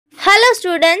Hello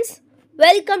students,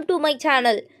 welcome to my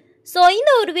channel. So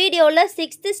இந்த ஒரு வீடியோவில்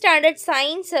 6th standard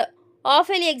science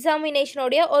half-yearly examination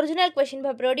உடைய original question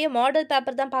paper உடைய model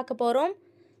paper தான் பார்க்க போகிறோம்.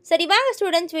 சரி வாங்க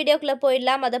ஸ்டூடெண்ட்ஸ் வீடியோக்குள்ளே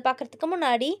போயிடலாம். அதை பார்க்குறதுக்கு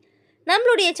முன்னாடி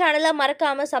நம்மளுடைய சேனலை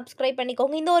மறக்காமல் சப்ஸ்கிரைப்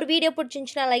பண்ணிக்கோங்க. இந்த ஒரு வீடியோ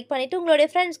பிடிச்சிருந்துச்சுன்னா லைக் பண்ணிவிட்டு உங்களுடைய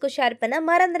ஃப்ரெண்ட்ஸ்க்கு ஷேர் பண்ண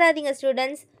மறந்துடாதீங்க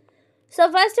students.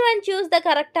 So first one, choose the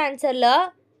correct answer.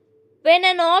 When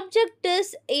an object is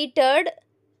heated,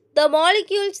 the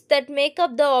molecules that make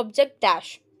up the object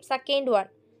dash. Second one,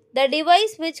 the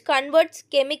device which converts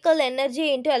chemical energy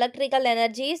into electrical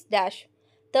energy is dash.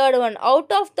 Third one, out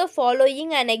of the following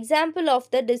an example of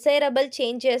the desirable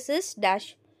changes is dash.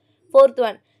 Fourth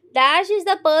one, dash is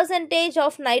the percentage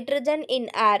of nitrogen in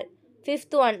air.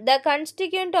 Fifth one, the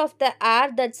constituent of the air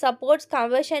that supports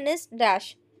combustion is dash.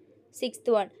 Sixth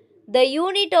one, the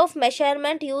unit of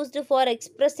measurement used for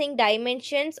expressing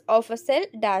dimensions of a cell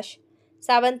dash.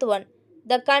 Seventh one,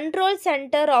 the control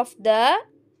center of the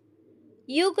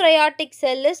eukaryotic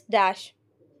cell is dash.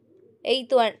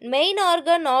 Eighth one, main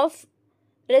organ of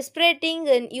respirating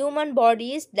in human body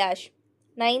is dash.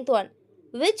 Ninth one,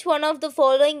 which one of the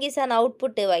following is an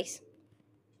output device?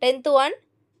 Tenth one,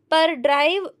 per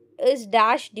drive is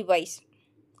dash device.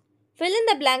 Fill in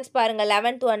the blanks பாருங்க.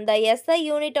 11th one, the SI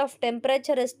unit of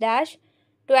temperature is dash.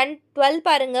 12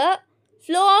 பாருங்க,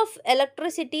 flow of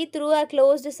electricity through a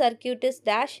closed circuit is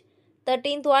dash.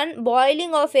 13th one,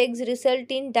 boiling of eggs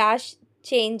result in dash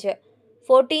change.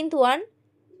 14th one,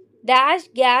 dash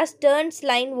gas turns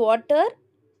line water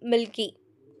milky.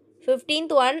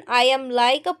 15th one, I am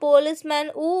like a policeman,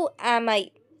 who am I?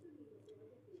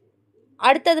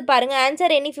 அடுத்தது பாருங்க,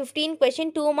 answer any 15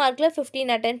 question 2 மார்க்கில்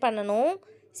 15 attend பண்ணணும்.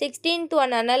 16th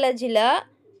one அனாலஜியில்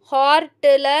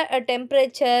ஹார்ட்டில்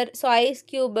temperature, so ice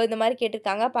cube இந்த மாதிரி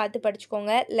கேட்டிருக்காங்க, பார்த்து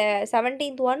படிச்சுக்கோங்க.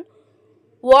 17th one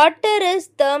water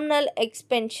is தெர்மினல்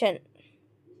எக்ஸ்பென்ஷன்.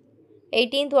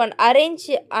 18th one,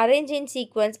 arrange in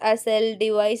sequence a cell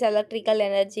device electrical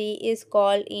energy is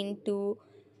called into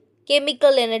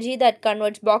chemical energy that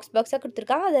converts box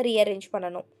கொடுத்துருக்காங்க, அதை rearrange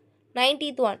பண்ணணும்.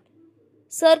 19th one,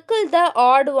 circle the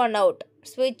odd one out,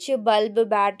 switch, bulb,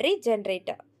 battery,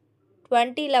 generator.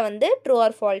 20ல் வந்து true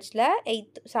or falseல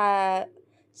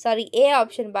A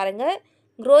option பாருங்க,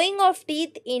 growing of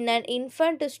teeth in an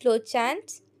infant is slow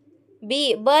chance. B,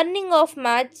 burning of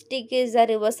matchstick is a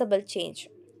reversible change.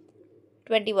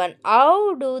 21, how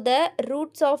do the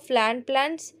roots of land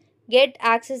plants get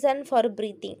oxygen for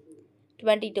breathing?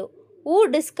 22, who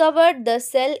discovered the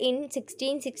cell in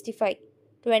 1665?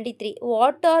 23,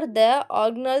 what are the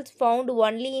organelles found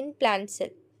only in plant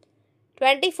cell?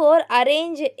 24,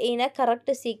 arrange in a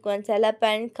correct sequence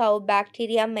elephant, cow,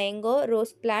 bacteria, mango,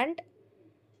 rose plant.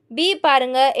 B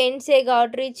பாருங்க, ends egg,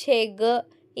 outreach egg,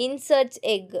 inserts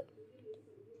egg.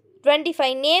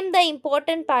 25, name the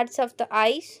important parts of the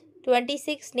eyes.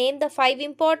 26, name the 5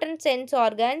 important sense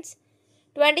organs.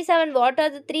 27, what are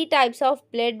the 3 types of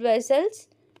blood vessels?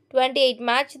 28,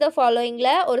 match the followingல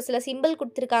ஒரு சில simple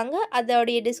கொடுத்துருக்காங்க,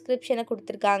 அதோடைய டிஸ்கிரிப்ஷனை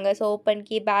கொடுத்துருக்காங்க. So open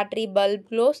key, battery, bulb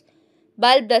close,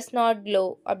 bulb does not glow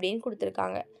அப்படின்னு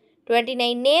கொடுத்துருக்காங்க.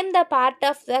 29, name the part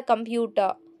of the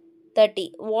computer. 30,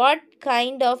 what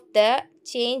kind of the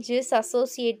change is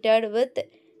associated with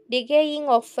decaying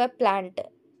of a plant.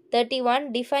 31,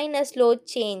 define a slow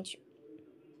change.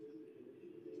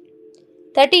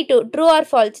 32, true R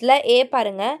ஃபால்ஸில் ஏ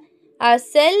பாருங்க, a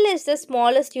cell is the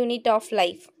smallest unit of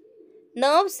life.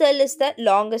 Nerve cell is the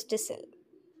longest cell.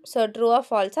 So true R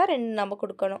ஃபால்ஸாக ரெண்டு நம்ம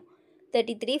கொடுக்கணும்.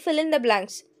 33, fill in the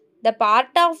blanks. The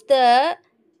part of the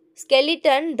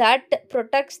skeleton that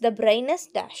protects the brain is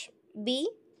dash. B,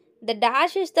 the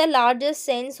dash is the largest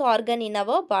sense organ in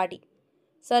our body.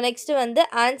 So next வந்து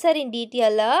answer இன்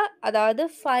டீட்டெயிலில், அதாவது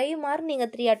 5 mark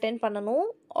நீங்கள் 3 attend பண்ணணும்.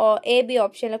 AB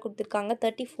ஆப்ஷனில் கொடுத்துருக்காங்க.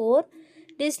 34,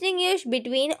 distinguish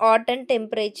between hot and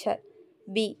temperature.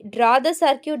 B, draw the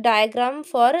circuit diagram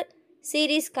for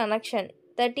series connection.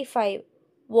 35,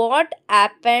 what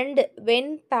happened when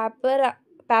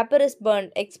paper is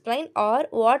burned? Explain. Or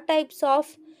what types of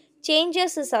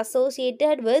changes is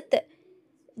associated with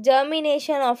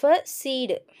germination of a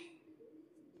seed?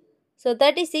 So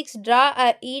 36, draw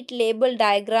a heat label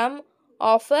diagram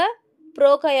of a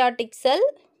prokaryotic cell.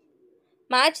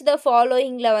 Match the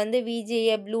ஃபாலோயிங்கில் வந்து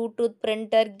VGA, Bluetooth,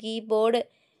 printer, keyboard,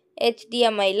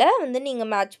 ஹெச்டிஎம்ஐயில் வந்து நீங்கள்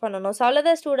match பண்ணணும். So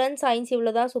அவ்வளோதான் students, science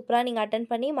இவ்வளோ தான். சூப்பராக நீங்கள் attend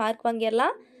பண்ணி மார்க்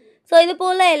வாங்கிடலாம். ஸோ இது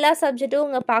போல் எல்லா சப்ஜெக்ட்டும்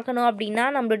உங்கள் பார்க்கணும் அப்படின்னா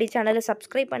நம்மளுடைய சேனலை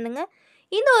சப்ஸ்கிரைப் பண்ணுங்கள்.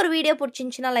 இந்த ஒரு வீடியோ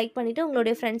பிடிச்சிருந்துச்சின்னா லைக் பண்ணிவிட்டு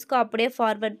உங்களுடைய ஃப்ரெண்ட்ஸ்க்கும் அப்படியே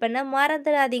ஃபார்வர்ட் பண்ண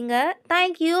மறந்துடாதீங்க.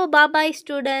 தேங்க்யூ, பாய்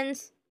ஸ்டூடெண்ட்ஸ்.